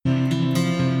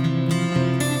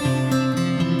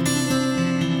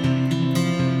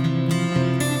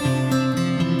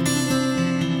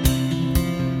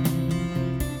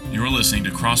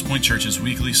Crosspoint Church's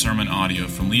weekly sermon audio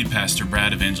from lead pastor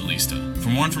Brad Evangelista. For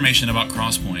more information about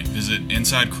Crosspoint, visit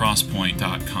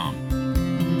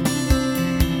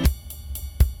insidecrosspoint.com.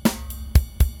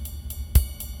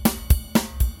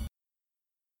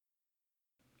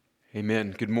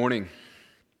 Amen. Good morning.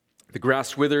 The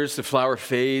grass withers, the flower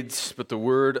fades, but the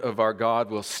word of our God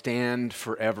will stand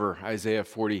forever. Isaiah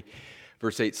 40,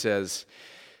 verse 8 says,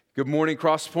 good morning,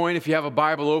 Crosspoint. If you have a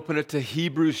Bible, open it to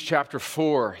Hebrews chapter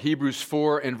 4. Hebrews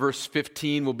 4 and verse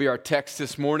 15 will be our text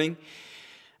this morning.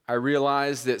 I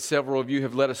realize that several of you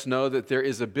have let us know that there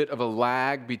is a bit of a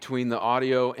lag between the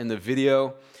audio and the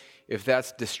video. If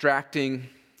that's distracting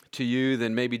to you,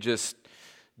 then maybe just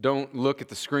don't look at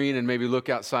the screen and maybe look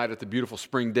outside at the beautiful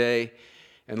spring day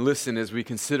and listen as we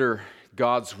consider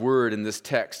God's word in this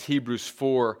text, Hebrews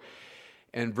 4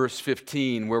 and verse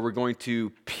 15, where we're going to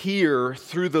peer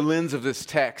through the lens of this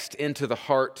text into the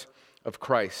heart of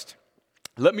Christ.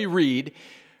 Let me read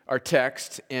our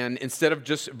text, and instead of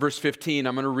just verse 15,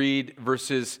 I'm going to read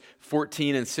verses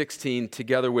 14 and 16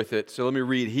 together with it. So let me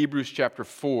read Hebrews chapter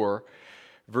 4,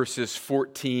 verses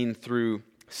 14 through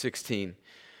 16.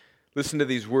 Listen to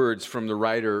these words from the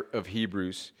writer of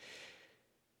Hebrews.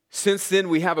 Since then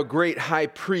we have a great high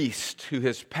priest who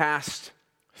has passed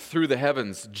through the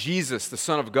heavens, Jesus, the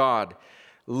Son of God.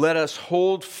 Let us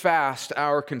hold fast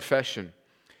our confession.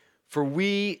 For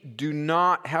we do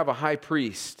not have a high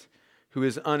priest who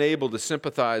is unable to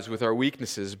sympathize with our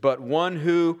weaknesses, but one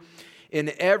who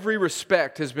in every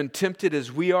respect has been tempted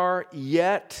as we are,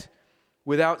 yet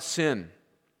without sin.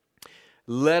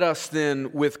 Let us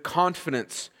then with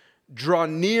confidence draw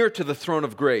near to the throne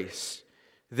of grace,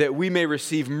 that we may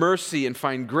receive mercy and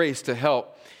find grace to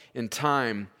help in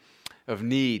time of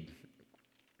need.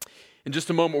 In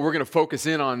just a moment, we're going to focus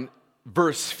in on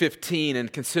verse 15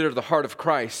 and consider the heart of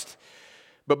Christ.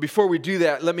 But before we do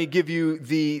that, let me give you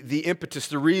the impetus,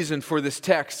 the reason for this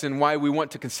text and why we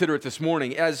want to consider it this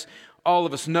morning. As all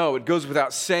of us know, it goes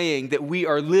without saying that we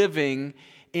are living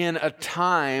in a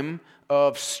time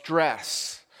of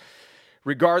stress.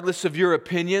 Regardless of your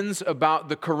opinions about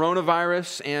the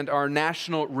coronavirus and our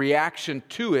national reaction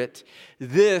to it,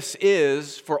 this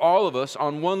is, for all of us,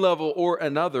 on one level or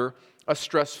another, a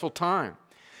stressful time.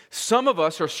 Some of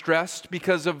us are stressed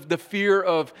because of the fear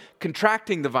of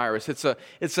contracting the virus. It's a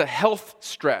health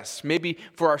stress, maybe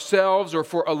for ourselves or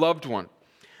for a loved one.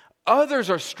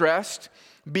 Others are stressed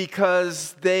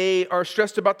because they are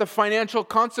stressed about the financial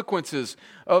consequences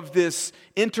of this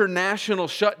international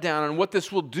shutdown and what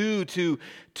this will do to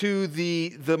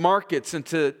the markets and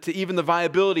to even the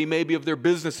viability maybe of their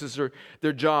businesses or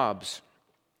their jobs.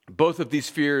 Both of these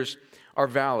fears are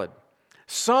valid.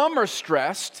 Some are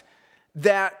stressed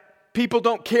that people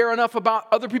don't care enough about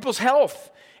other people's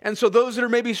health. And so those that are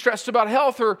maybe stressed about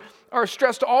health are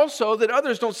stressed also that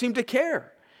others don't seem to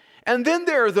care. And then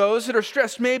there are those that are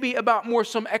stressed maybe about more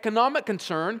some economic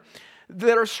concern,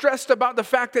 that are stressed about the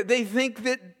fact that they think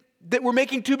that we're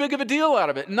making too big of a deal out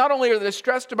of it. Not only are they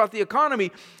stressed about the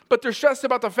economy, but they're stressed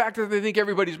about the fact that they think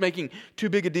everybody's making too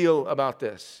big a deal about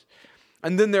this.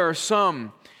 And then there are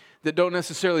some that don't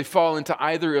necessarily fall into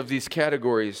either of these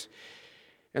categories,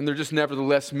 and they're just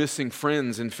nevertheless missing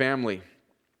friends and family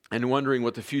and wondering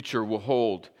what the future will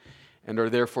hold and are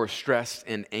therefore stressed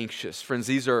and anxious. Friends,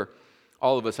 these are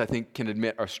all of us, I think, can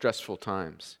admit are stressful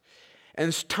times.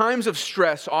 And times of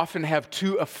stress often have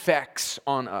two effects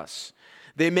on us.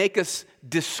 They make us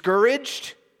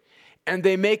discouraged and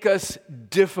they make us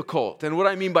difficult. And what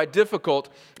I mean by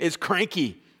difficult is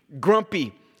cranky,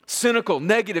 grumpy, cynical,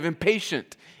 negative,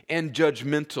 impatient, and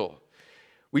judgmental.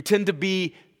 We tend to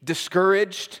be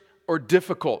discouraged or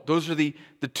difficult. Those are the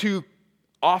two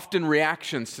often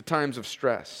reactions to times of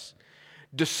stress.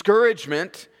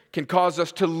 Discouragement can cause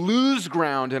us to lose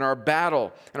ground in our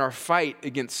battle and our fight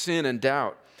against sin and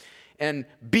doubt. And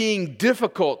being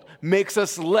difficult makes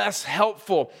us less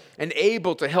helpful and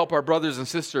able to help our brothers and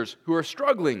sisters who are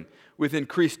struggling with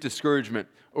increased discouragement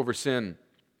over sin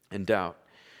and doubt.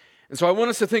 And so I want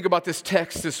us to think about this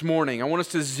text this morning. I want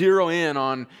us to zero in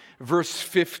on verse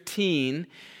 15,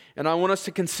 and I want us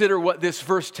to consider what this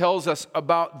verse tells us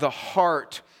about the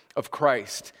heart of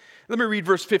Christ. Let me read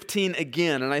verse 15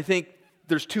 again, and I think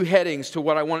there's two headings to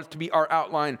what I want it to be our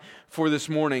outline for this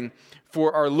morning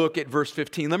for our look at verse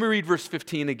 15. Let me read verse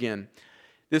 15 again.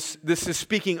 This is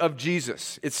speaking of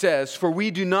Jesus. It says, "For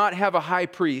we do not have a high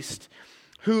priest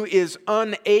who is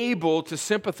unable to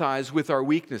sympathize with our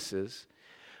weaknesses,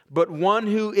 but one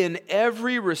who in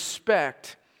every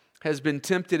respect has been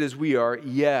tempted as we are,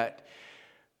 yet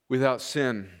without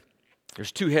sin."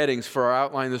 There's two headings for our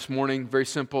outline this morning, very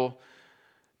simple.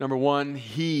 Number one,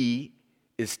 he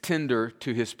is tender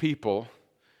to his people.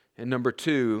 And number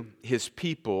two, his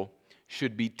people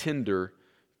should be tender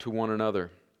to one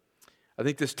another. I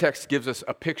think this text gives us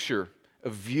a picture, a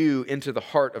view into the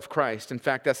heart of Christ. In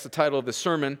fact, that's the title of the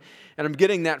sermon, and I'm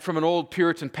getting that from an old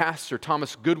Puritan pastor,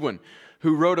 Thomas Goodwin,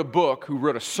 who wrote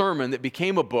a sermon that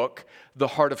became a book, The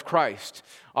Heart of Christ.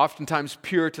 Oftentimes,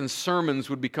 Puritan sermons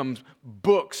would become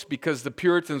books because the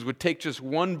Puritans would take just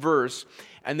one verse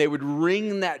and they would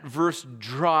wring that verse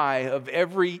dry of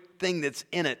everything that's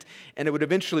in it, and it would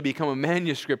eventually become a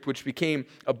manuscript, which became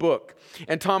a book.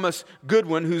 And Thomas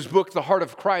Goodwin, whose book, The Heart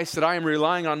of Christ, that I am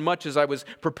relying on much as I was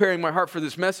preparing my heart for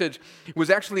this message, was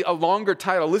actually a longer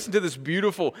title. Listen to this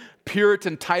beautiful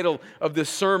Puritan title of this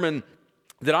sermon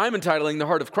that I'm entitling The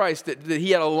Heart of Christ, that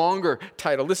he had a longer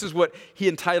title. This is what he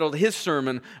entitled his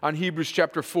sermon on Hebrews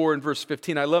chapter 4 and verse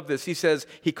 15. I love this. He says,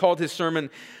 he called his sermon,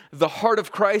 The Heart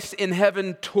of Christ in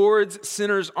Heaven Towards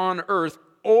Sinners on Earth,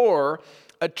 or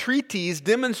a treatise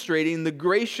demonstrating the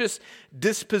gracious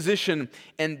disposition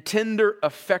and tender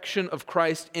affection of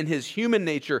Christ in his human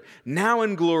nature, now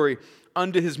in glory,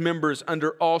 unto his members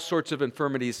under all sorts of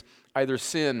infirmities, either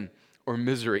sin or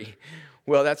misery.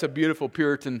 Well, that's a beautiful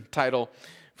Puritan title.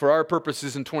 For our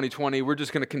purposes in 2020, we're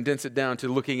just going to condense it down to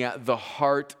looking at the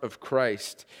heart of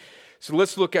Christ. So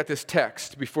let's look at this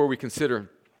text before we consider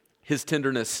his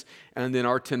tenderness and then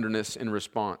our tenderness in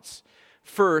response.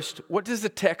 First, what does the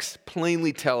text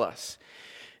plainly tell us?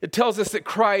 It tells us that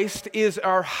Christ is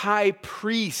our high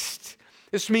priest.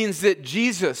 This means that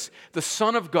Jesus, the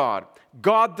Son of God,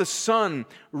 God the Son,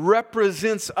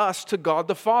 represents us to God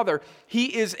the Father.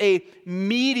 He is a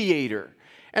mediator.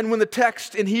 And when the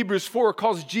text in Hebrews 4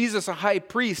 calls Jesus a high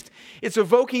priest, it's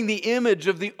evoking the image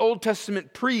of the Old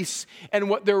Testament priests and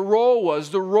what their role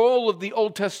was. The role of the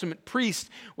Old Testament priest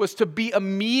was to be a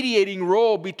mediating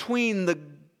role between the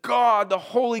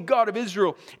holy God of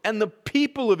Israel, and the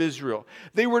people of Israel.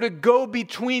 They were to go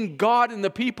between God and the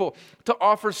people to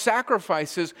offer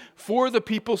sacrifices for the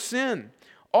people's sin.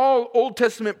 All Old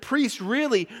Testament priests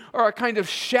really are a kind of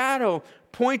shadow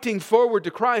pointing forward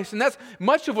to Christ. And that's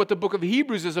much of what the book of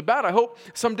Hebrews is about. I hope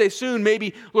someday soon,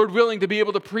 maybe, Lord willing, to be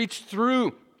able to preach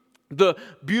through the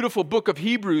beautiful book of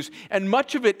Hebrews, and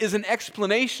much of it is an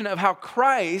explanation of how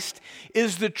Christ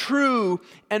is the true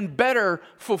and better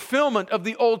fulfillment of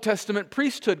the Old Testament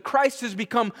priesthood. Christ has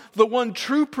become the one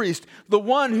true priest, the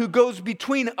one who goes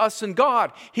between us and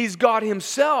God. He's God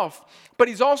himself, but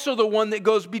he's also the one that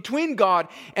goes between God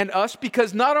and us,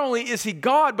 because not only is he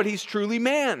God, but he's truly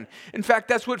man. In fact,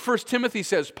 that's what 1 Timothy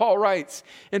says. Paul writes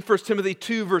in 1 Timothy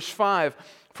 2, verse 5,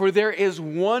 "For there is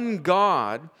one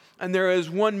God, and there is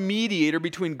one mediator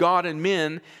between God and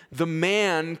men, the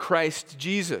man Christ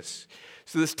Jesus."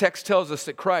 So this text tells us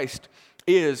that Christ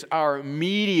is our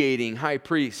mediating high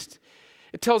priest.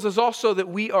 It tells us also that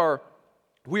we are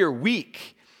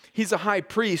weak. He's a high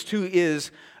priest who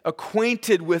is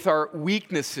acquainted with our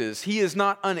weaknesses. He is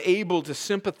not unable to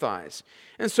sympathize.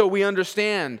 And so we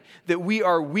understand that we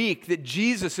are weak, that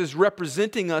Jesus is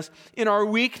representing us in our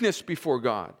weakness before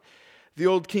God. The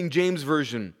old King James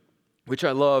Version, which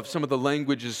I love, some of the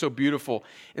language is so beautiful.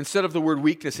 Instead of the word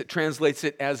weakness, it translates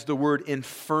it as the word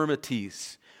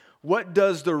infirmities. What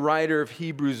does the writer of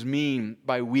Hebrews mean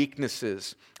by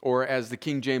weaknesses, or as the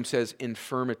King James says,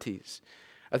 infirmities?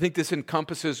 I think this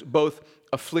encompasses both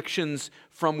afflictions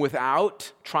from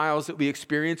without, trials that we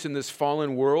experience in this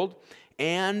fallen world,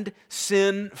 and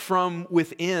sin from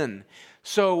within.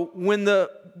 So when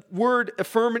the word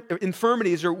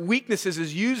infirmities or weaknesses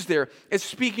is used there, it's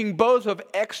speaking both of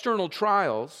external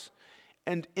trials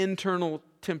and internal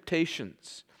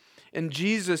temptations. And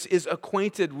Jesus is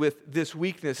acquainted with this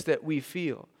weakness that we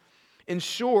feel. In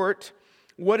short,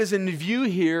 what is in view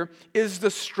here is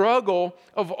the struggle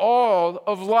of all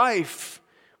of life.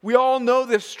 We all know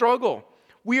this struggle.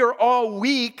 We are all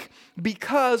weak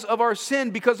because of our sin,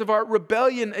 because of our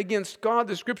rebellion against God.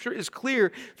 The scripture is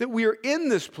clear that we are in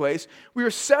this place. We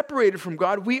are separated from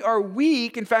God. We are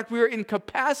weak. In fact, we are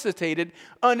incapacitated,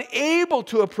 unable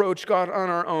to approach God on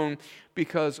our own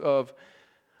because of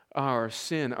our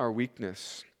sin, our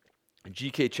weakness.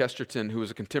 G.K. Chesterton, who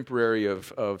was a contemporary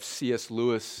of C.S.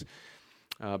 Lewis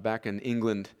back in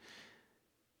England,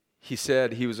 he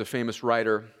said, he was a famous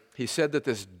writer, he said that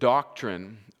this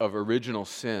doctrine of original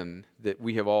sin, that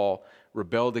we have all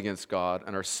rebelled against God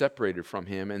and are separated from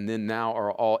him, and then now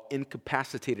are all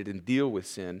incapacitated and deal with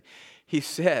sin, he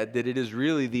said that it is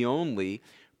really the only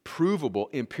provable,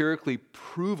 empirically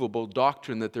provable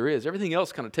doctrine that there is. Everything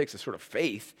else kind of takes a sort of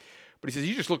faith. But he says,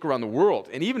 you just look around the world,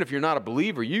 and even if you're not a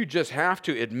believer, you just have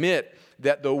to admit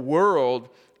that the world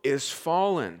is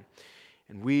fallen.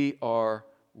 And we are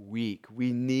weak.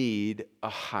 We need a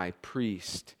high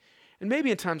priest. And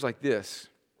maybe in times like this,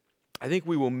 I think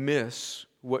we will miss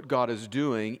what God is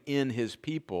doing in his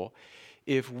people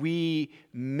if we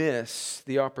miss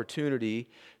the opportunity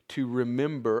to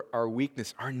remember our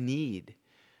weakness, our need.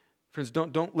 Friends,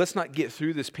 let's not get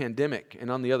through this pandemic and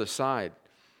on the other side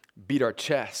beat our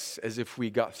chests as if we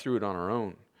got through it on our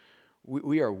own.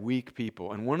 We are weak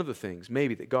people, and one of the things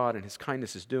maybe that God in his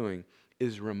kindness is doing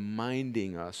is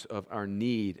reminding us of our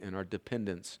need and our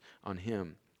dependence on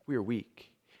him. We are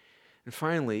weak. And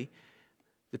finally,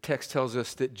 the text tells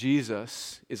us that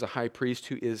Jesus is a high priest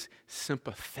who is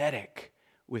sympathetic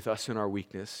with us in our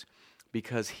weakness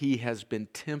because he has been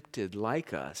tempted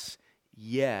like us,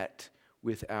 yet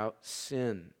without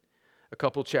sin. A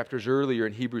couple chapters earlier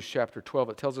in Hebrews chapter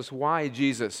 12, it tells us why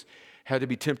Jesus had to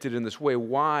be tempted in this way,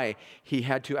 why he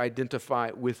had to identify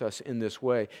with us in this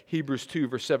way. Hebrews 2,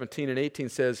 verse 17 and 18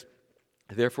 says,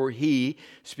 therefore he,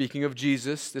 speaking of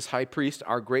Jesus, this high priest,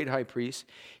 our great high priest,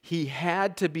 he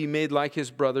had to be made like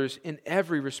his brothers in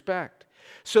every respect,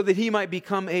 so that he might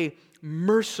become a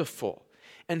merciful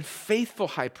and faithful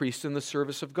high priest in the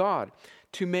service of God,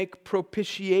 to make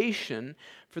propitiation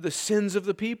for the sins of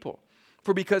the people.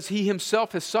 For because he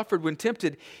himself has suffered when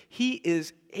tempted, he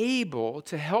is able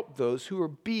to help those who are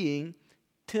being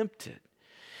tempted.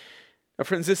 Now,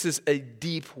 friends, this is a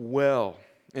deep well,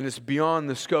 and it's beyond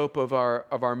the scope of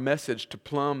our message to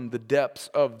plumb the depths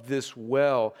of this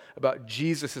well about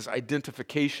Jesus'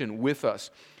 identification with us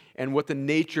and what the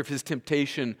nature of his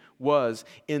temptation was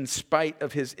in spite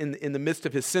of in the midst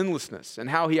of his sinlessness, and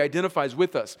how he identifies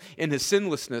with us in his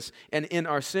sinlessness and in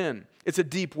our sin. It's a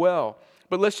deep well.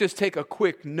 But let's just take a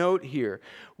quick note here.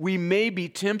 We may be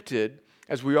tempted,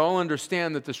 as we all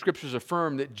understand that the Scriptures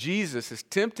affirm that Jesus is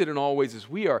tempted in all ways as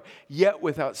we are, yet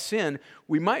without sin.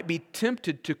 We might be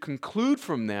tempted to conclude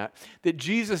from that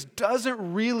Jesus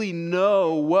doesn't really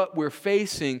know what we're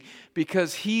facing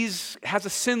because he has a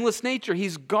sinless nature.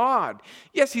 He's God.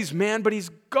 Yes, he's man, but he's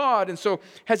God. And so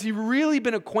has he really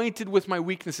been acquainted with my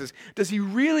weaknesses? Does he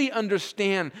really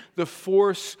understand the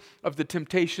force of the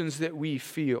temptations that we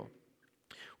feel?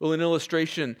 Well, an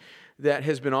illustration that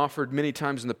has been offered many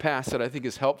times in the past that I think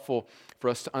is helpful for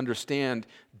us to understand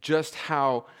just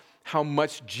how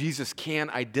much Jesus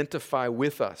can identify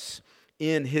with us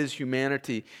in his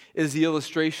humanity is the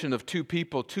illustration of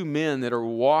two men that are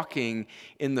walking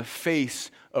in the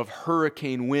face of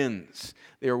hurricane winds.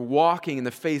 They are walking in the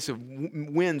face of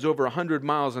winds over 100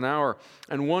 miles an hour,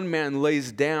 and one man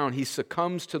lays down, he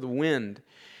succumbs to the wind,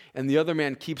 and the other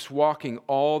man keeps walking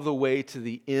all the way to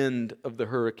the end of the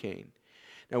hurricane.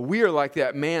 Now, we are like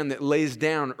that man that lays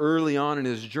down early on in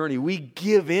his journey. We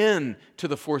give in to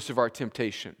the force of our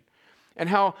temptation. And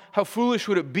how foolish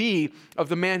would it be of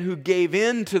the man who gave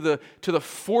in to the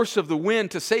force of the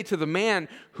wind to say to the man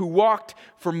who walked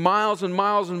for miles and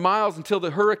miles and miles until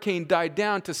the hurricane died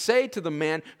down, to say to the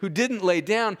man who didn't lay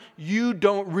down, you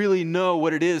don't really know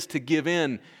what it is to give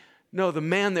in. No, the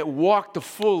man that walked the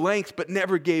full length but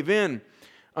never gave in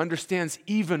understands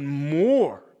even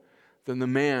more than the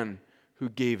man who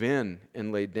gave in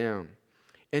and laid down.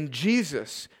 And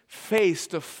Jesus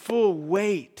faced a full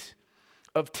weight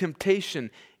of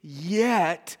temptation,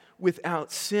 yet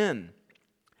without sin.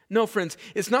 No, friends,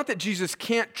 it's not that Jesus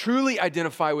can't truly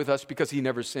identify with us because he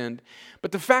never sinned,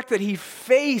 but the fact that he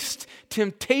faced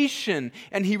temptation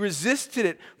and he resisted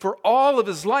it for all of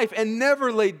his life and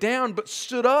never laid down but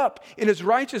stood up in his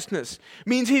righteousness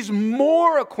means he's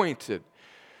more acquainted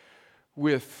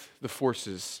with the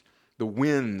forces, the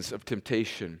winds of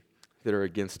temptation that are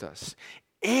against us.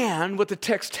 And what the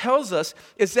text tells us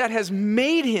is that has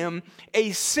made him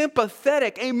a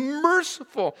sympathetic, a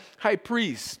merciful high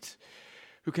priest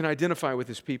who can identify with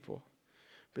his people.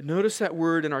 But notice that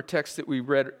word in our text that we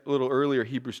read a little earlier,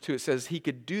 Hebrews 2. It says he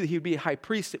would be a high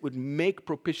priest that would make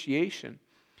propitiation.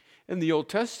 In the Old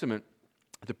Testament,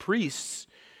 the priests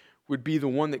would be the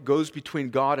one that goes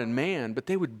between God and man, but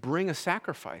they would bring a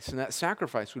sacrifice, and that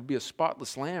sacrifice would be a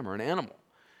spotless lamb or an animal.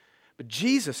 But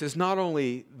Jesus is not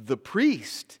only the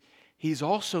priest, he's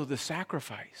also the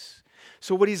sacrifice.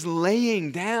 So what he's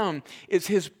laying down is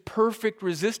his perfect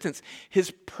resistance,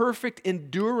 his perfect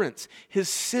endurance, his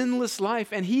sinless life.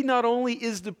 And he not only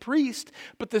is the priest,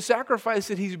 but the sacrifice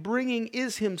that he's bringing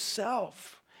is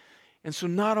himself. And so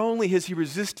not only has he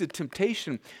resisted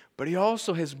temptation, but he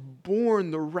also has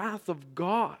borne the wrath of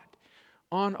God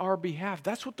on our behalf.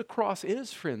 That's what the cross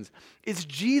is, friends. It's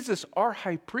Jesus, our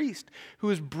high priest, who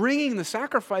is bringing the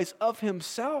sacrifice of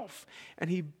himself. And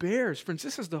he bears, friends,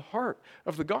 this is the heart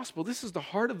of the gospel. This is the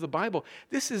heart of the Bible.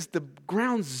 This is the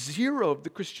ground zero of the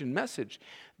Christian message,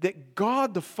 that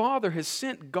God the Father has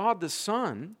sent God the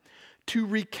Son to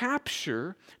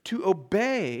recapture, to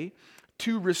obey,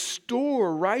 to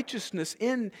restore righteousness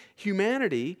in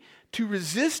humanity, to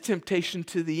resist temptation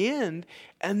to the end,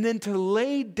 and then to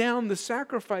lay down the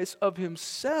sacrifice of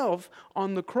himself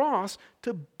on the cross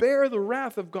to bear the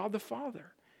wrath of God the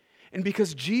Father. And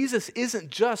because Jesus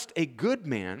isn't just a good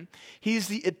man, he's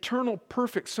the eternal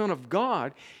perfect Son of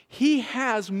God, he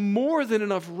has more than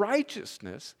enough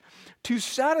righteousness to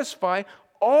satisfy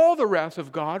all the wrath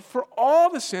of God for all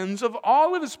the sins of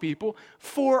all of his people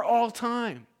for all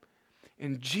time.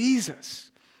 And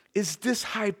Jesus is this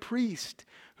high priest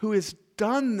who has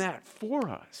done that for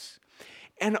us.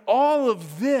 And all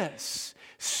of this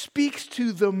speaks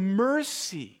to the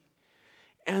mercy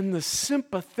and the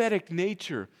sympathetic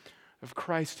nature of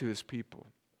Christ to his people.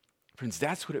 Friends,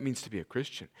 that's what it means to be a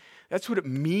Christian. That's what it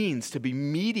means to be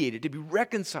mediated, to be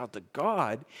reconciled to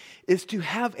God, is to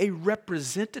have a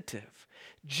representative,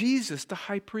 Jesus the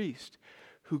high priest,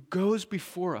 who goes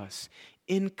before us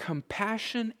in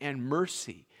compassion and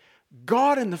mercy,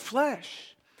 God in the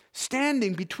flesh,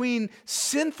 standing between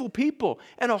sinful people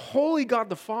and a holy God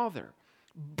the Father,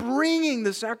 bringing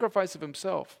the sacrifice of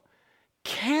himself,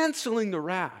 canceling the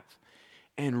wrath,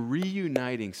 and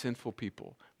reuniting sinful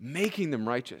people, making them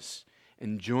righteous,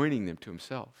 and joining them to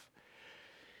himself.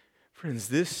 Friends,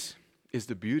 this is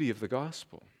the beauty of the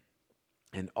gospel.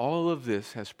 And all of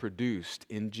this has produced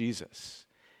in Jesus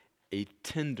a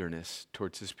tenderness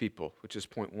towards his people, which is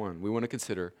point one. We want to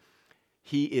consider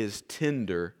he is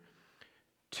tender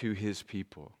to his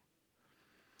people.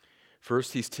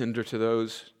 First, he's tender to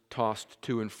those tossed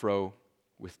to and fro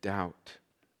with doubt.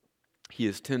 He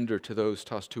is tender to those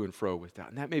tossed to and fro with doubt.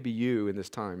 And that may be you in this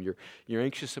time. You're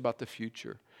anxious about the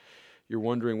future. You're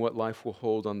wondering what life will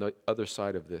hold on the other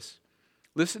side of this.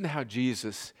 Listen to how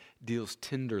Jesus deals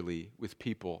tenderly with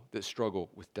people that struggle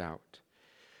with doubt.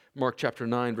 Mark chapter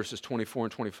 9, verses 24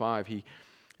 and 25,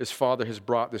 his father has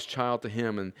brought this child to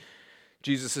him, and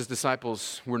Jesus'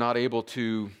 disciples were not able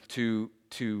to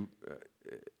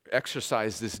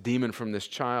exorcise this demon from this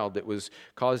child that was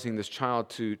causing this child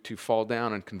to fall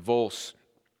down and convulse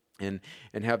and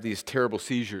have these terrible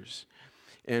seizures.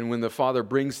 And when the father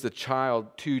brings the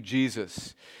child to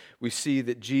Jesus, we see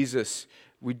that Jesus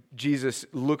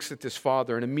looks at this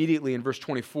father, and immediately in verse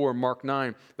 24, Mark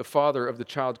 9, the father of the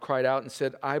child cried out and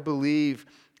said, "I believe,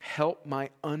 help my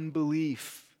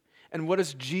unbelief." And what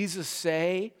does Jesus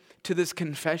say to this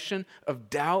confession of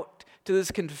doubt, to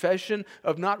this confession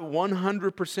of not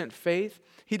 100% faith?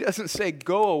 He doesn't say,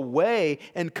 "Go away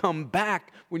and come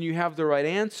back when you have the right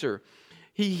answer."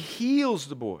 He heals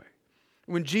the boy.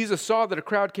 When Jesus saw that a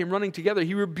crowd came running together,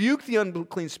 he rebuked the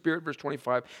unclean spirit, verse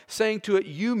 25, saying to it,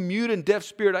 "You mute and deaf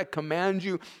spirit, I command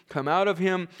you, come out of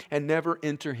him and never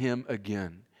enter him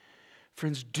again."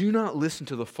 Friends, do not listen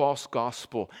to the false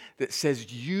gospel that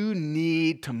says you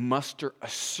need to muster a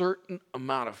certain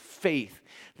amount of faith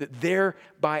that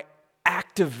thereby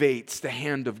activates the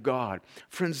hand of God.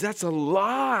 Friends, that's a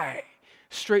lie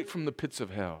straight from the pits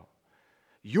of hell.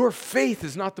 Your faith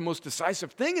is not the most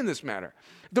decisive thing in this matter.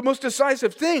 The most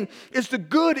decisive thing is the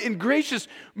good and gracious,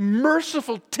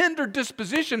 merciful, tender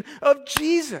disposition of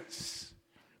Jesus.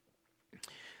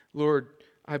 Lord,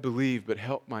 I believe, but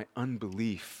help my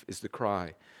unbelief, is the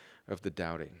cry of the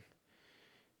doubting.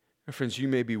 My friends, you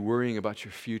may be worrying about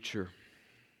your future,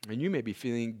 and you may be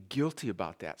feeling guilty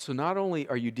about that. So not only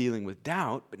are you dealing with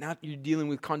doubt, but now you're dealing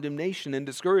with condemnation and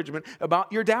discouragement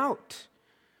about your doubt.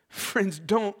 Friends,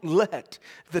 don't let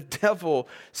the devil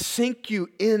sink you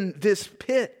in this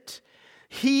pit.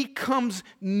 He comes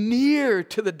near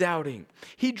to the doubting.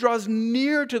 He draws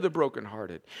near to the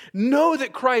brokenhearted. Know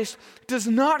that Christ does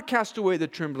not cast away the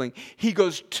trembling. He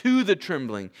goes to the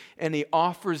trembling, and he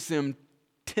offers them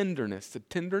tenderness, the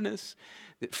tenderness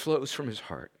that flows from his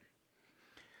heart.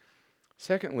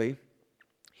 Secondly,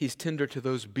 he's tender to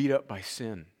those beat up by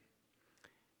sin.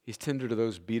 He's tender to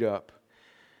those beat up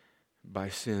by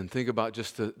sin. Think about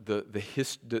just the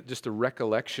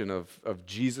recollection of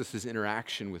Jesus'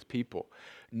 interaction with people.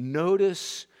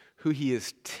 Notice who he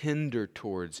is tender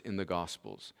towards in the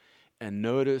Gospels, and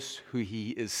notice who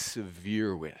he is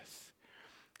severe with.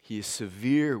 He is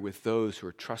severe with those who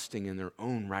are trusting in their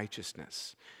own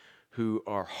righteousness, who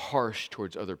are harsh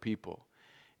towards other people,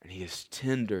 and he is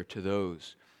tender to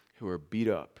those who are beat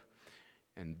up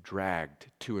and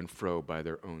dragged to and fro by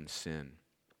their own sin.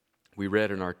 We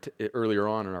read earlier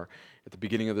on at the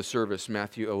beginning of the service,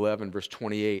 Matthew 11, verse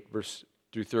 28, verse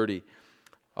through 30.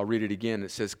 I'll read it again. It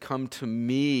says, "Come to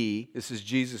me," this is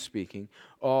Jesus speaking,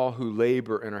 "all who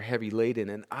labor and are heavy laden,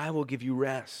 and I will give you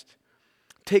rest.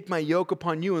 Take my yoke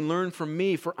upon you and learn from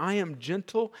me, for I am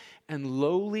gentle and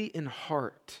lowly in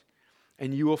heart,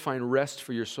 and you will find rest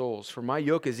for your souls. For my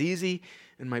yoke is easy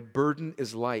and my burden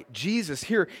is light. Jesus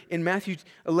here in Matthew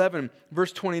 11,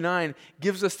 verse 29,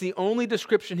 gives us the only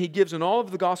description he gives in all of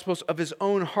the Gospels of his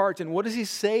own heart. And what does he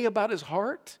say about his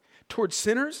heart towards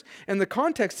sinners? And the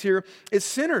context here is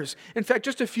sinners. In fact,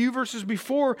 just a few verses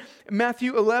before,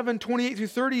 Matthew 11, 28 through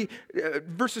 30,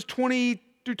 verses 20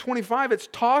 through 25, it's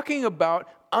talking about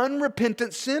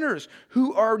unrepentant sinners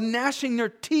who are gnashing their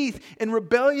teeth in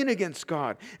rebellion against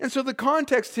God. And so the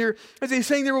context here is he's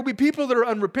saying there will be people that are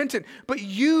unrepentant, but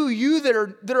you that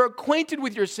are acquainted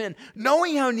with your sin,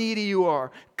 knowing how needy you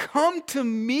are, come to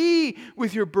me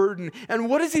with your burden. And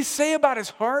what does he say about his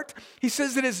heart? He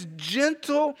says that it's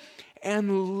gentle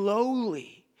and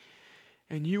lowly,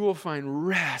 and you will find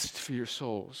rest for your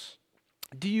souls.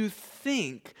 Do you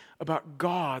think about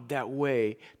God that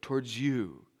way towards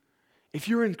you? If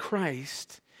you're in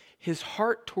Christ, his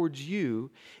heart towards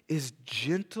you is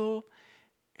gentle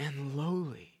and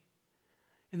lowly.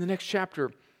 In the next chapter,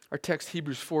 our text,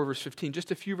 Hebrews 4, verse 15, just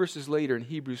a few verses later in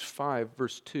Hebrews 5,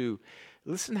 verse 2,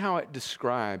 listen how it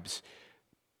describes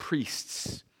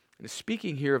priests. And it's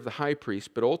speaking here of the high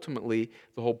priest, but ultimately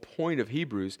the whole point of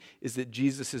Hebrews is that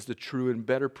Jesus is the true and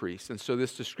better priest. And so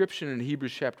this description in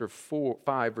Hebrews chapter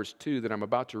 5, verse 2 that I'm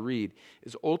about to read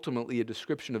is ultimately a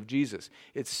description of Jesus.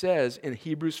 It says in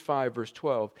Hebrews 5, verse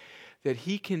 12, that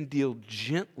he can deal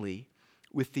gently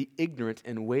with the ignorant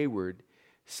and wayward,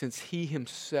 since he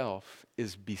himself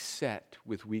is beset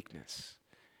with weakness.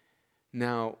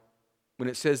 Now, when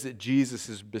it says that Jesus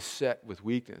is beset with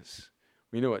weakness,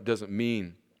 we know it doesn't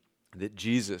mean that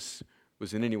Jesus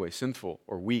was in any way sinful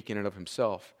or weak in and of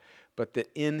himself, but that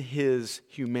in his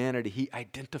humanity, he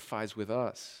identifies with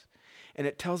us. And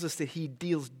it tells us that he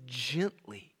deals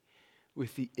gently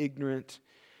with the ignorant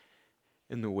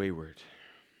and the wayward.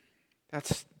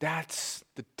 That's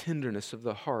the tenderness of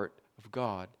the heart of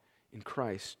God in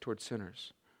Christ toward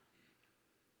sinners.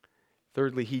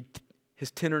 Thirdly, his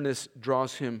tenderness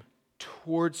draws him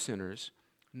toward sinners,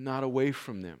 not away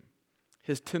from them.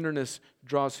 His tenderness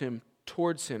draws him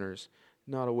toward sinners,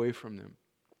 not away from them.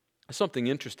 Something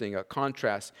interesting, a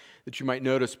contrast that you might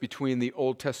notice between the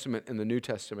Old Testament and the New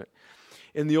Testament.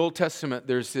 In the Old Testament,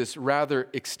 there's this rather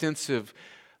extensive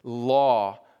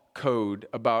law code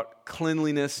about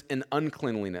cleanliness and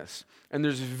uncleanliness. And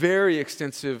there's very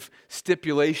extensive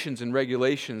stipulations and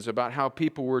regulations about how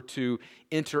people were to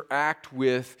interact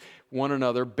with one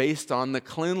another based on the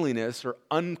cleanliness or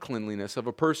uncleanliness of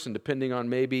a person, depending on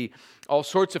maybe all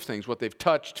sorts of things, what they've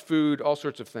touched, food, all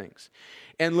sorts of things.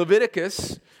 And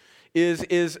Leviticus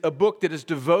is a book that is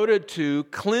devoted to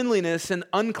cleanliness and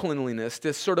uncleanliness,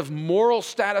 this sort of moral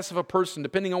status of a person,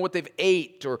 depending on what they've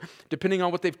ate or depending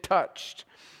on what they've touched.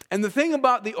 And the thing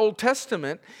about the Old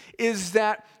Testament is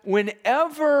that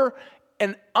whenever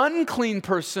an unclean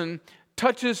person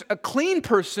touches a clean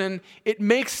person, it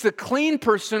makes the clean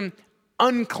person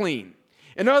unclean.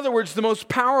 In other words, the most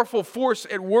powerful force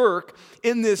at work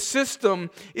in this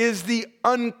system is the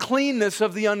uncleanness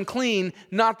of the unclean,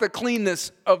 not the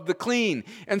cleanness of the clean.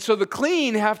 And so the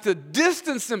clean have to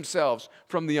distance themselves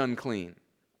from the unclean.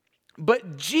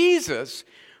 But Jesus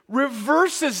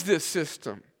reverses this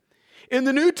system. In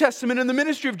the New Testament, in the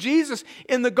ministry of Jesus,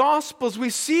 in the Gospels, we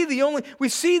see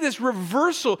this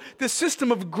reversal, this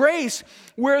system of grace,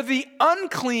 where the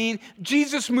unclean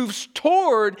Jesus moves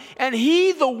toward, and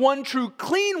he, the one true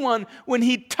clean one, when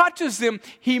he touches them,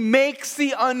 he makes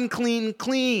the unclean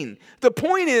clean. The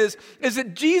point is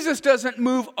that Jesus doesn't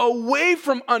move away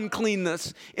from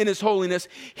uncleanness in his holiness.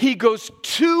 He goes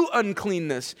to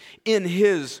uncleanness in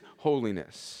his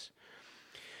holiness.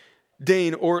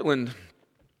 Dane Ortland,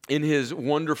 in his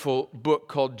wonderful book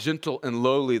called Gentle and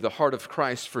Lowly, The Heart of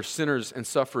Christ for Sinners and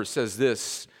Sufferers, says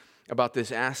this about this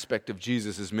aspect of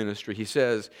Jesus' ministry. He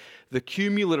says, the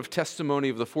cumulative testimony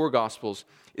of the four Gospels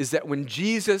is that when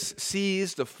Jesus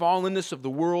sees the fallenness of the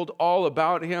world all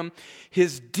about him,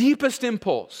 his deepest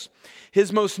impulse,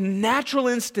 his most natural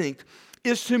instinct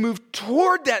is to move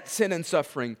toward that sin and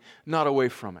suffering, not away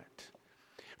from it.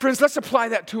 Friends, let's apply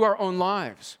that to our own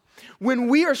lives. When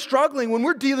we are struggling, when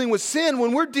we're dealing with sin,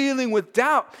 when we're dealing with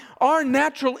doubt, our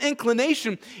natural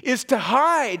inclination is to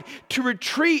hide, to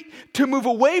retreat, to move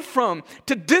away from,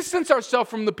 to distance ourselves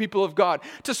from the people of God,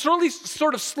 to slowly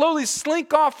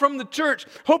slink off from the church,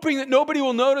 hoping that nobody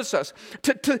will notice us,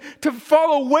 to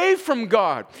fall away from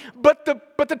God. But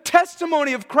the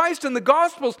testimony of Christ in the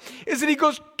Gospels is that he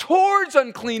goes towards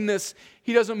uncleanness.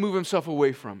 He doesn't move himself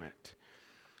away from it.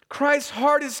 Christ's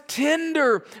heart is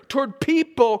tender toward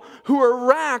people who are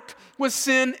racked with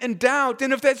sin and doubt.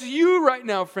 And if that's you right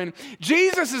now, friend,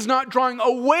 Jesus is not drawing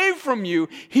away from you.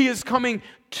 He is coming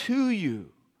to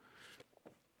you.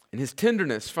 And his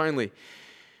tenderness, finally,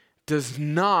 does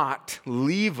not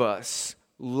leave us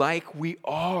like we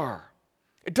are.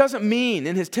 It doesn't mean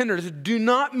in his tenderness, do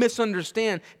not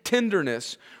misunderstand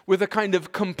tenderness with a kind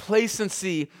of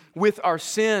complacency with our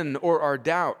sin or our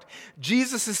doubt.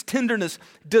 Jesus' tenderness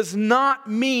does not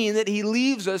mean that he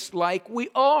leaves us like we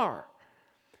are.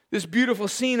 This beautiful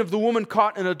scene of the woman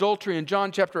caught in adultery in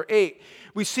John chapter 8,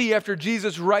 we see after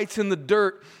Jesus writes in the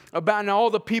dirt about all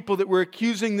the people that were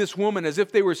accusing this woman as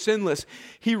if they were sinless.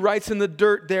 He writes in the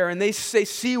dirt there, and they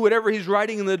see whatever he's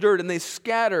writing in the dirt, and they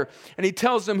scatter. And he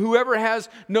tells them, whoever has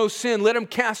no sin, let him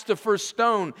cast the first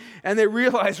stone. And they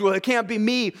realize, well, it can't be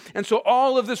me. And so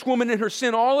all of this woman in her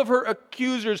sin, all of her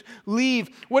accusers leave.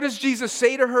 What does Jesus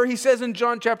say to her? He says in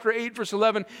John chapter 8, verse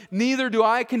 11, neither do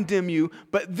I condemn you.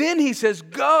 But then he says,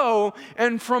 go,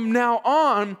 and from now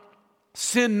on,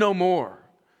 sin no more.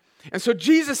 And so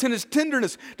Jesus in his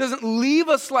tenderness doesn't leave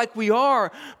us like we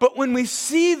are, but when we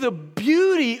see the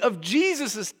beauty of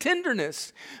Jesus'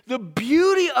 tenderness, the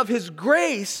beauty of his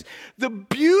grace, the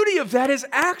beauty of that is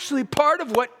actually part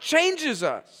of what changes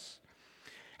us.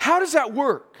 How does that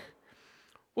work?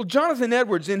 Well, Jonathan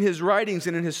Edwards in his writings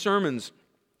and in his sermons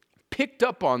picked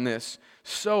up on this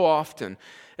so often.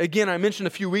 Again, I mentioned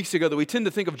a few weeks ago that we tend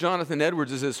to think of Jonathan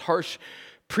Edwards as this harsh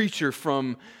preacher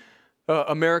from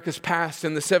America's past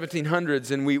in the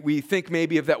 1700s, and we think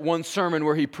maybe of that one sermon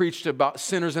where he preached about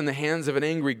sinners in the hands of an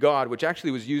angry God, which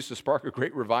actually was used to spark a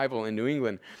great revival in New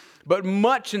England. But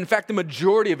much, in fact, the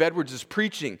majority of Edwards'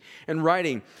 preaching and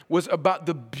writing was about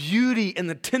the beauty and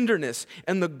the tenderness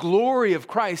and the glory of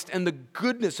Christ and the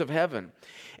goodness of heaven.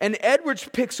 And Edwards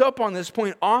picks up on this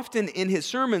point often in his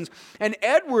sermons. And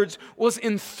Edwards was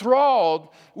enthralled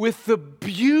with the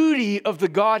beauty of the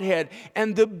Godhead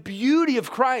and the beauty of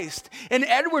Christ. And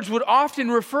Edwards would often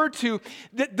refer to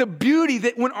the beauty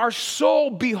that when our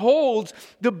soul beholds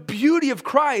the beauty of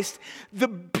Christ, the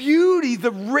beauty,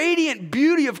 the radiant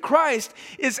beauty of Christ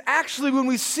is actually, when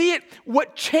we see it,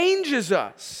 what changes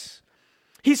us.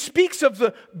 He speaks of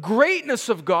the greatness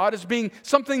of God as being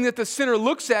something that the sinner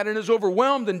looks at and is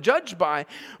overwhelmed and judged by,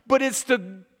 but it's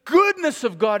the goodness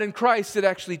of God in Christ that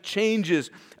actually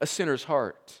changes a sinner's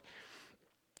heart.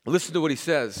 Listen to what he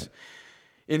says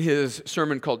in his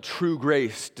sermon called True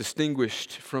Grace,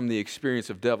 Distinguished from the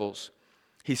Experience of Devils.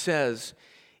 He says,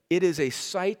 it is a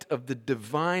sight of the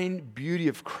divine beauty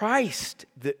of Christ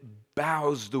that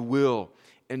bows the will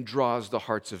and draws the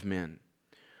hearts of men.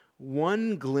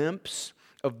 One glimpse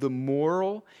of the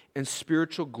moral and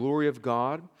spiritual glory of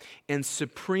God and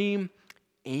supreme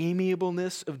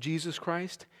amiableness of Jesus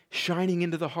Christ shining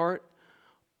into the heart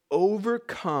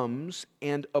overcomes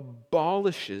and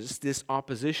abolishes this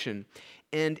opposition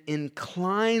and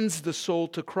inclines the soul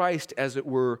to Christ, as it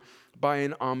were, by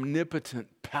an omnipotent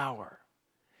power.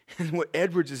 And what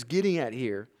Edwards is getting at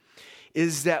here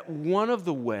is that one of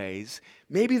the ways,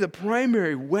 maybe the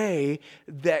primary way,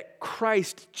 that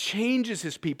Christ changes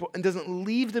his people and doesn't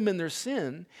leave them in their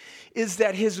sin is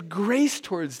that his grace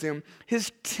towards them,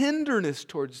 his tenderness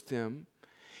towards them,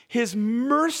 his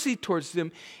mercy towards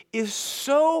them is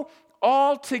so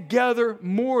altogether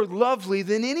more lovely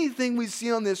than anything we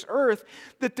see on this earth,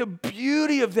 that the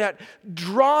beauty of that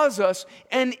draws us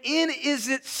and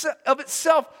is of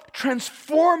itself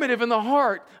transformative in the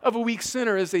heart of a weak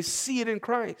sinner as they see it in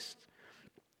Christ.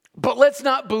 But let's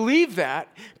not believe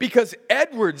that because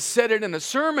Edwards said it in a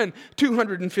sermon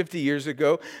 250 years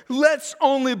ago. Let's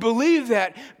only believe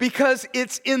that because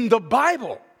it's in the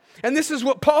Bible. And this is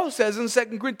what Paul says in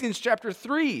 2 Corinthians chapter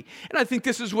 3. And I think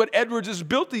this is what Edwards is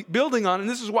building on. And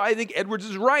this is why I think Edwards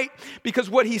is right,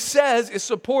 because what he says is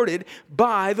supported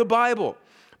by the Bible.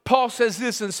 Paul says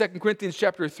this in 2 Corinthians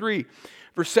chapter 3,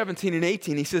 verse 17 and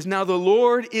 18. He says, now the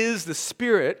Lord is the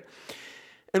Spirit,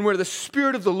 and where the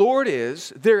Spirit of the Lord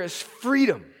is, there is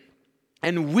freedom.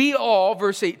 And we all,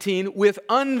 verse 18, with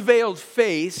unveiled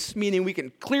face, meaning we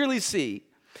can clearly see,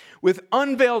 with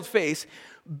unveiled face,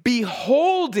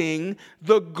 beholding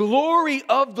the glory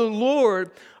of the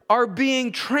Lord, are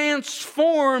being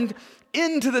transformed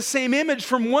into the same image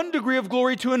from one degree of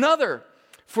glory to another.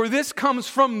 For this comes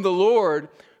from the Lord,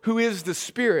 who is the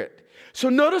Spirit. So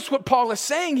notice what Paul is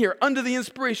saying here under the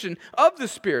inspiration of the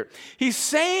Spirit. He's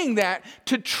saying that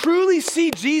to truly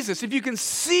see Jesus, if you can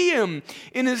see him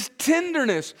in his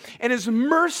tenderness and his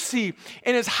mercy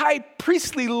and his high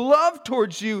priestly love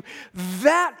towards you,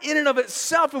 that in and of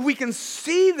itself, if we can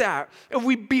see that, if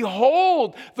we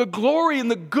behold the glory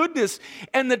and the goodness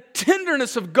and the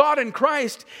tenderness of God in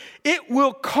Christ, it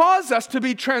will cause us to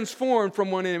be transformed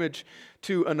from one image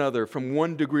to another, from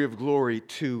one degree of glory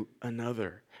to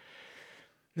another.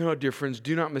 No, dear friends,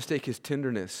 do not mistake his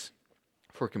tenderness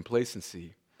for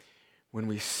complacency. when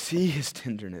we see his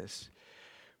tenderness,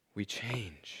 we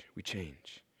change. We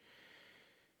change.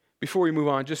 Before we move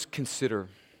on, just consider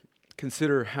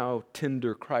how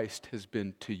tender Christ has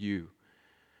been to you,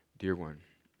 dear one.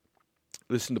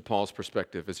 Listen to Paul's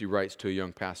perspective as he writes to a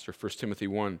young pastor. 1 Timothy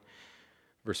 1,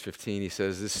 verse 15, he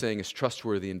says, "This saying is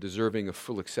trustworthy and deserving of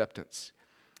full acceptance,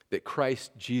 that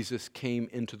Christ Jesus came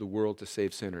into the world to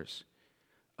save sinners,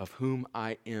 of whom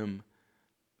I am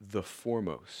the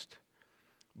foremost.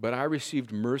 But I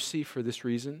received mercy for this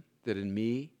reason, that in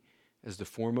me, as the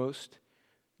foremost,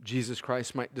 Jesus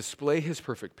Christ might display his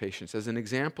perfect patience as an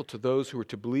example to those who are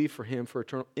to believe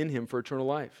in him for eternal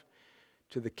life.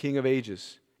 To the King of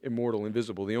ages, immortal,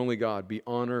 invisible, the only God, be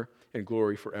honor and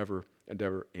glory forever and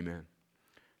ever. Amen."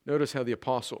 Notice how the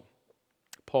apostle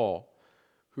Paul,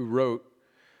 who wrote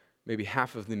maybe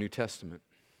half of the New Testament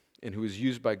and who was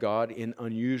used by God in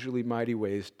unusually mighty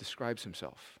ways, describes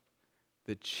himself,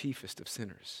 the chiefest of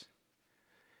sinners.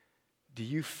 Do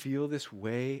you feel this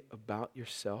way about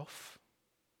yourself?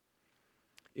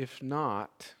 If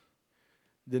not,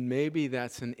 then maybe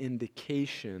that's an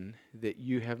indication that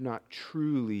you have not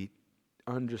truly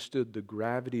understood the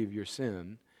gravity of your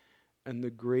sin and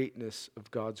the greatness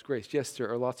of God's grace. Yes, there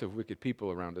are lots of wicked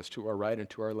people around us to our right and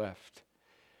to our left.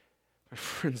 My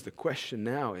friends, the question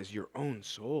now is your own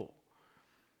soul.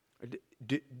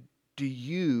 Do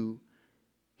you,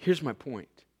 here's my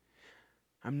point.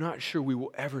 I'm not sure we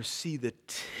will ever see the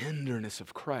tenderness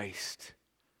of Christ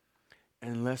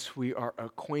unless we are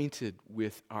acquainted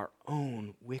with our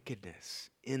own wickedness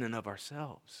in and of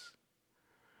ourselves.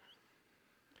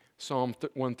 Psalm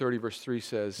 130 verse 3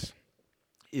 says,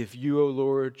 "If you, O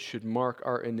Lord, should mark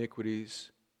our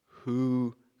iniquities,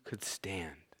 who could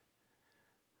stand?"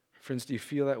 Friends, do you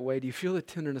feel that way? Do you feel the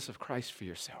tenderness of Christ for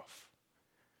yourself?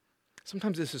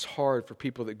 Sometimes this is hard for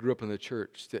people that grew up in the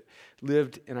church, that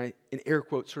lived, in air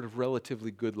quotes, sort of relatively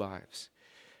good lives.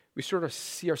 We sort of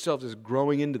see ourselves as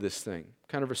growing into this thing,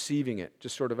 kind of receiving it,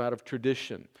 just sort of out of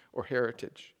tradition or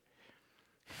heritage.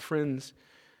 Friends,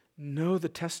 know the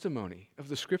testimony of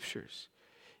the Scriptures.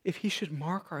 If he should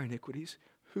mark our iniquities,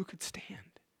 who could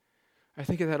stand? I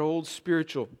think of that old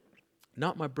spiritual,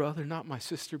 not my brother, not my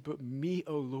sister, but me,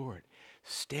 O Lord,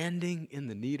 standing in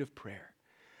the need of prayer.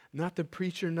 Not the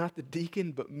preacher, not the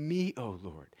deacon, but me, O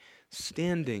Lord,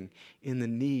 standing in the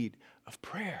need of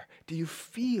prayer. Do you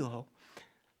feel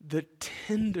the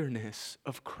tenderness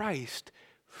of Christ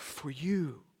for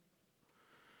you?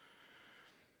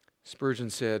 Spurgeon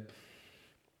said,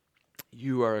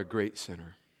 "You are a great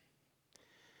sinner,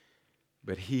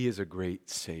 but he is a great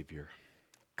Savior.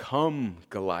 Come,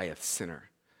 Goliath sinner,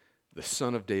 the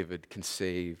Son of David can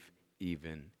save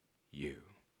even you."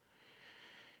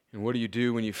 And what do you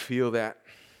do when you feel that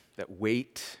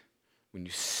weight, when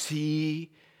you see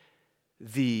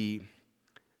the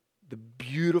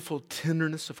beautiful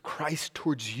tenderness of Christ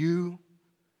towards you?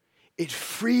 It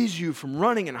frees you from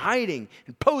running and hiding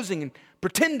and posing and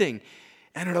pretending.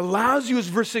 And it allows you, as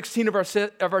verse 16 of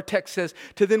our text says,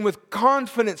 to then with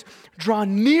confidence draw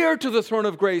near to the throne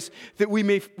of grace that we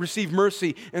may receive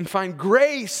mercy and find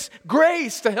grace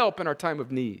to help in our time of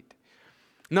need.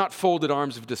 Not folded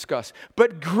arms of disgust,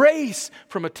 but grace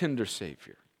from a tender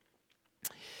Savior.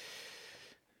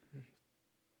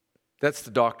 That's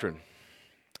the doctrine.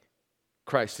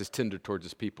 Christ is tender towards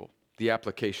his people. The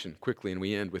application, quickly, and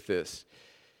we end with this,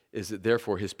 is that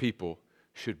therefore his people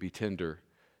should be tender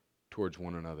towards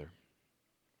one another.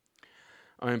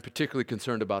 I am particularly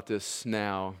concerned about this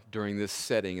now during this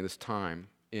setting and this time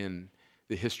in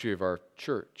the history of our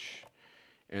church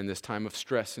and this time of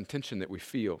stress and tension that we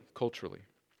feel culturally.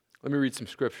 Let me read some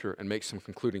scripture and make some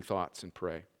concluding thoughts and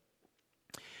pray.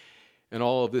 And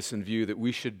all of this in view that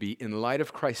we should be, in light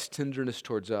of Christ's tenderness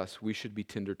towards us, we should be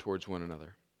tender towards one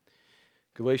another.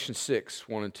 Galatians 6,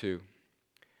 1 and 2.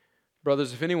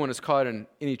 "Brothers, if anyone is caught in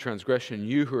any transgression,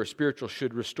 you who are spiritual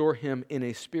should restore him in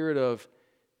a spirit of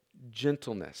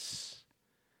gentleness.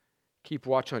 Keep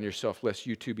watch on yourself, lest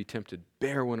you too be tempted.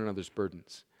 Bear one another's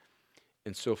burdens,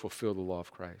 and so fulfill the law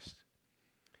of Christ."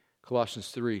 Colossians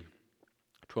 3,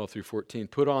 12 through 14.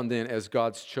 "Put on then, as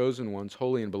God's chosen ones,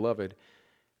 holy and beloved,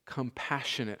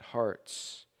 compassionate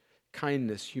hearts,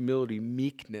 kindness, humility,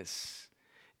 meekness,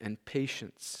 and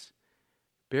patience,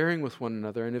 bearing with one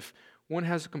another. And if one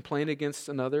has a complaint against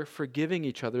another, forgiving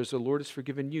each other as the Lord has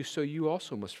forgiven you, so you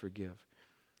also must forgive.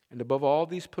 And above all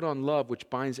these, put on love, which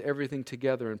binds everything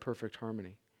together in perfect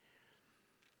harmony."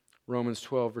 Romans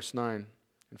 12, verse 9.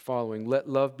 and following. Let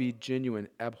love be genuine.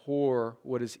 Abhor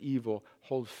what is evil.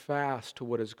 Hold fast to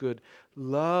what is good.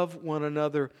 Love one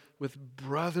another with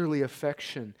brotherly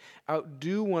affection.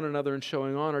 Outdo one another in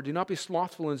showing honor. Do not be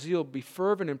slothful in zeal. Be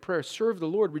fervent in prayer. Serve the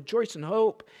Lord. Rejoice in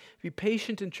hope. Be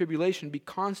patient in tribulation. Be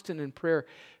constant in prayer.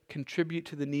 Contribute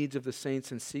to the needs of the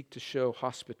saints and seek to show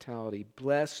hospitality.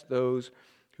 Bless those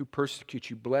who persecute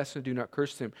you. Bless and do not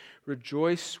curse them.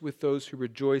 Rejoice with those who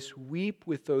rejoice. Weep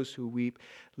with those who weep.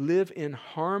 Live in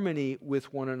harmony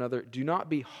with one another. Do not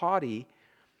be haughty,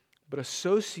 but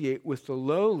associate with the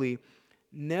lowly.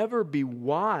 Never be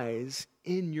wise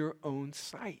in your own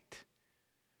sight.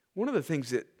 One of the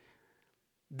things that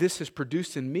this has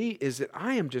produced in me is that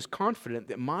I am just confident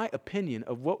that my opinion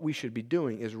of what we should be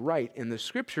doing is right, and the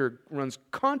Scripture runs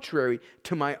contrary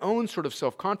to my own sort of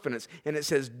self-confidence, and it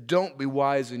says, don't be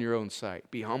wise in your own sight.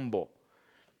 Be humble.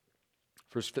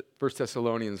 1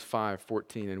 Thessalonians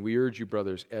 5:14, and we urge you,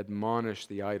 brothers, admonish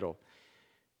the idle,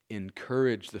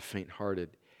 encourage the faint-hearted,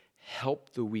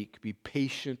 help the weak, be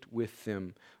patient with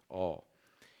them all.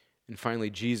 And finally,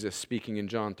 Jesus speaking in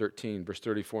John 13, verse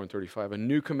 34 and 35, a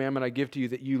new commandment I give to you,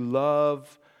 that you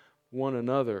love one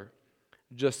another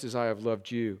just as I have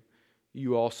loved you.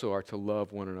 You also are to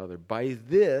love one another. By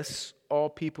this, all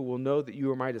people will know that you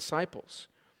are my disciples.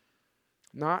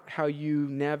 Not how you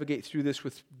navigate through this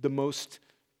with the most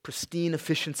pristine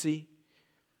efficiency,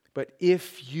 but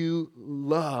if you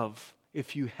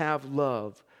have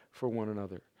love for one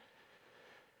another.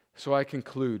 So I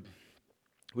conclude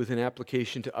with an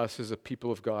application to us as a people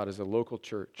of God, as a local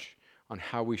church, on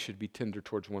how we should be tender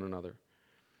towards one another.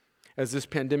 As this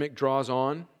pandemic draws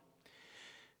on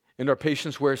and our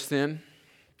patience wears thin,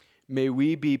 may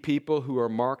we be people who are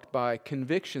marked by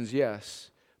convictions,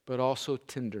 yes, but also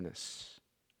tenderness.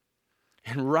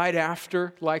 And right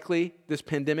after, likely, this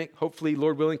pandemic, hopefully,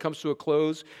 Lord willing, comes to a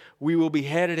close, we will be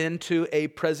headed into a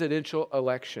presidential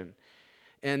election.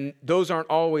 And those aren't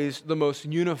always the most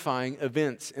unifying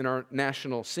events in our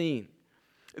national scene.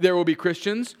 There will be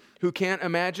Christians who can't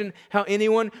imagine how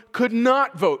anyone could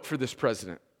not vote for this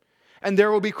president. And there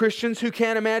will be Christians who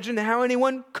can't imagine how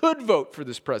anyone could vote for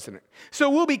this president. So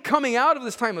we'll be coming out of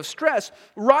this time of stress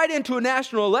right into a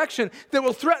national election that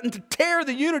will threaten to tear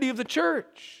the unity of the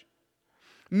church.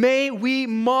 May we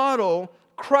model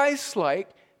Christ-like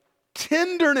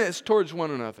tenderness towards one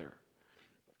another.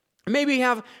 May we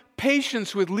have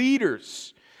patience with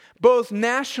leaders, both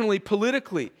nationally,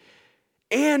 politically,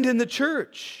 and in the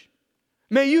church.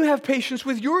 May you have patience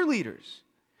with your leaders.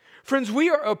 Friends, we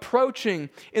are approaching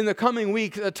in the coming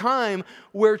weeks a time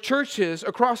where churches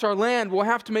across our land will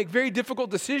have to make very difficult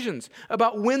decisions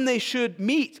about when they should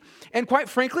meet. And quite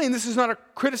frankly, and this is not a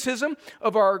criticism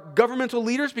of our governmental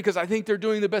leaders, because I think they're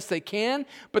doing the best they can,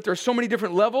 but there's so many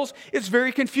different levels, it's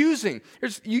very confusing.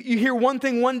 You hear one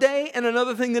thing one day and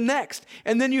another thing the next.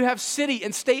 And then you have city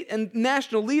and state and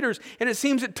national leaders, and it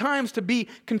seems at times to be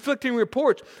conflicting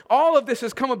reports. All of this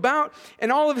has come about,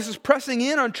 and all of this is pressing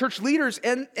in on church leaders,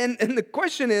 and the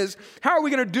question is, how are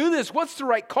we going to do this? What's the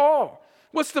right call?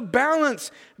 What's the balance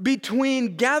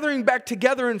between gathering back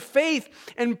together in faith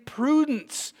and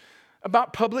prudence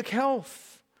about public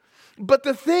health? But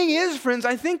the thing is, friends,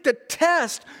 I think the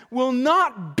test will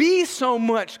not be so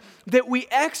much that we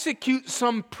execute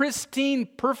some pristine,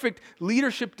 perfect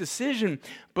leadership decision,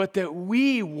 but that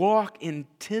we walk in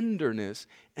tenderness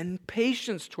and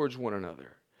patience towards one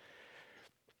another.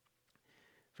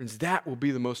 Friends, that will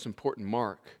be the most important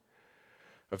mark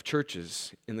of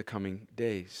churches in the coming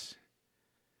days.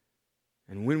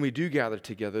 And when we do gather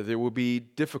together, there will be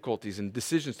difficulties and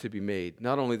decisions to be made.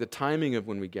 Not only the timing of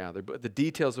when we gather, but the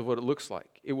details of what it looks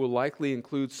like. It will likely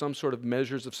include some sort of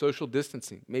measures of social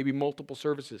distancing, maybe multiple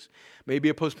services, maybe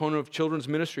a postponement of children's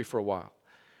ministry for a while.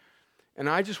 And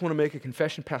I just want to make a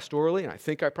confession pastorally, and I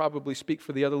think I probably speak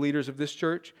for the other leaders of this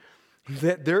church,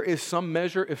 that there is some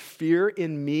measure of fear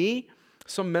in me,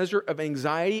 some measure of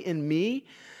anxiety in me,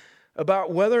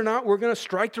 about whether or not we're going to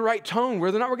strike the right tone,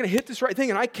 whether or not we're going to hit this right thing.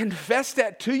 And I confess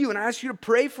that to you, and I ask you to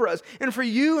pray for us and for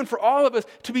you and for all of us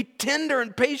to be tender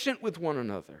and patient with one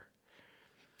another.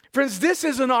 Friends, this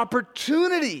is an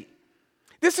opportunity.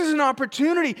 This is an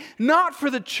opportunity not for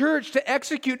the church to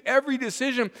execute every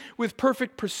decision with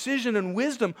perfect precision and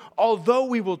wisdom, although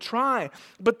we will try.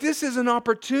 But this is an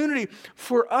opportunity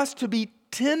for us to be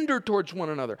tender towards one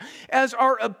another, as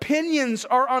our opinions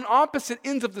are on opposite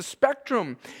ends of the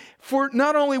spectrum for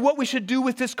not only what we should do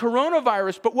with this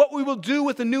coronavirus, but what we will do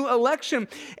with the new election.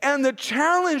 And the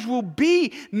challenge will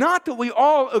be not that we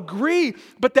all agree,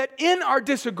 but that in our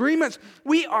disagreements,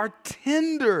 we are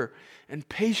tender and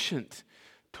patient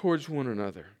towards one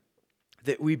another,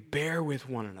 that we bear with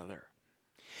one another.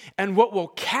 And what will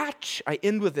catch, I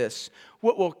end with this,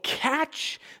 what will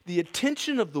catch the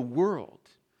attention of the world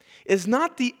is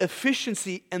not the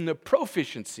efficiency and the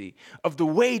proficiency of the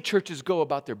way churches go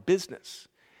about their business,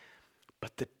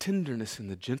 but the tenderness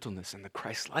and the gentleness and the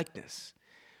Christ-likeness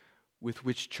with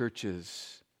which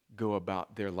churches go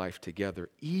about their life together,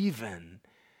 even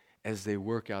as they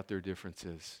work out their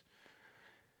differences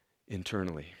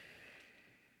internally.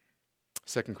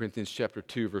 2 Corinthians chapter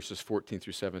 2, verses 14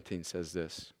 through 17 says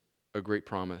this, a great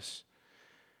promise.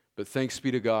 But thanks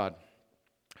be to God,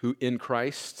 who in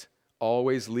Christ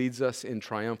always leads us in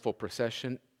triumphal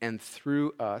procession, and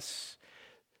through us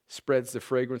spreads the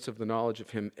fragrance of the knowledge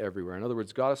of him everywhere. In other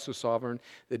words, God is so sovereign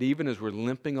that even as we're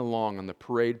limping along on the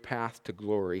parade path to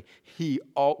glory,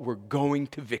 we're going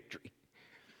to victory.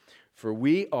 For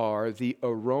we are the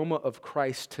aroma of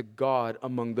Christ to God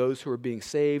among those who are being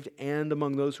saved and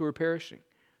among those who are perishing.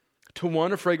 To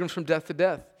one, a fragrance from death to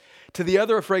death. To the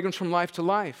other, a fragrance from life to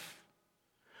life.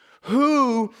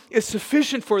 Who is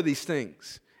sufficient for these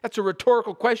things? That's a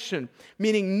rhetorical question,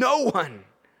 meaning no one.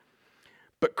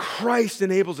 But Christ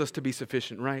enables us to be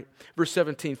sufficient, right? Verse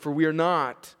 17, for we are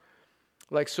not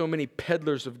like so many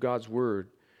peddlers of God's word,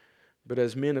 but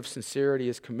as men of sincerity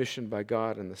as commissioned by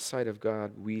God in the sight of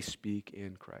God, we speak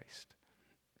in Christ.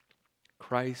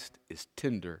 Christ is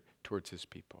tender towards his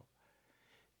people,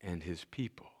 and his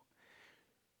people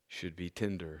should be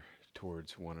tender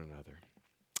towards one another.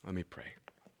 Let me pray.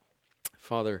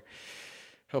 Father,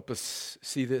 help us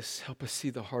see this. Help us see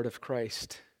the heart of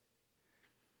Christ.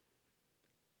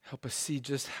 Help us see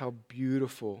just how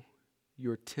beautiful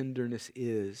your tenderness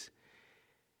is.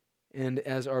 And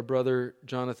as our brother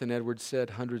Jonathan Edwards said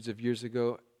hundreds of years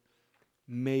ago,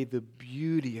 may the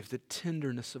beauty of the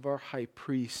tenderness of our high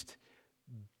priest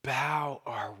bow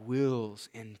our wills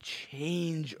and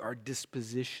change our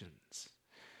dispositions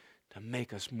to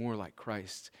make us more like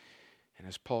Christ. And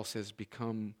as Paul says,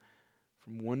 become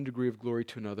from one degree of glory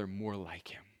to another more like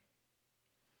him.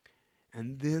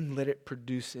 And then let it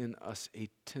produce in us a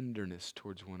tenderness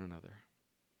towards one another,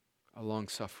 a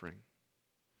long-suffering,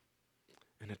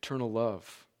 an eternal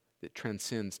love that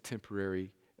transcends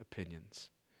temporary opinions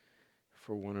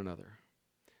for one another,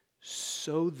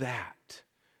 so that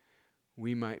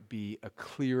we might be a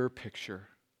clearer picture,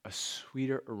 a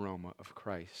sweeter aroma of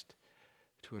Christ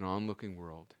to an onlooking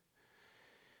world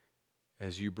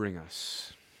as you bring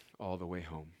us all the way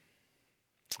home.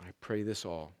 I pray this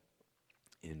all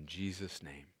in Jesus'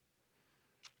 name,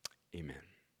 amen.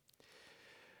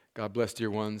 God bless, dear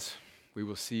ones. We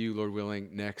will see you, Lord willing,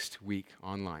 next week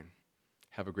online.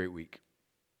 Have a great week.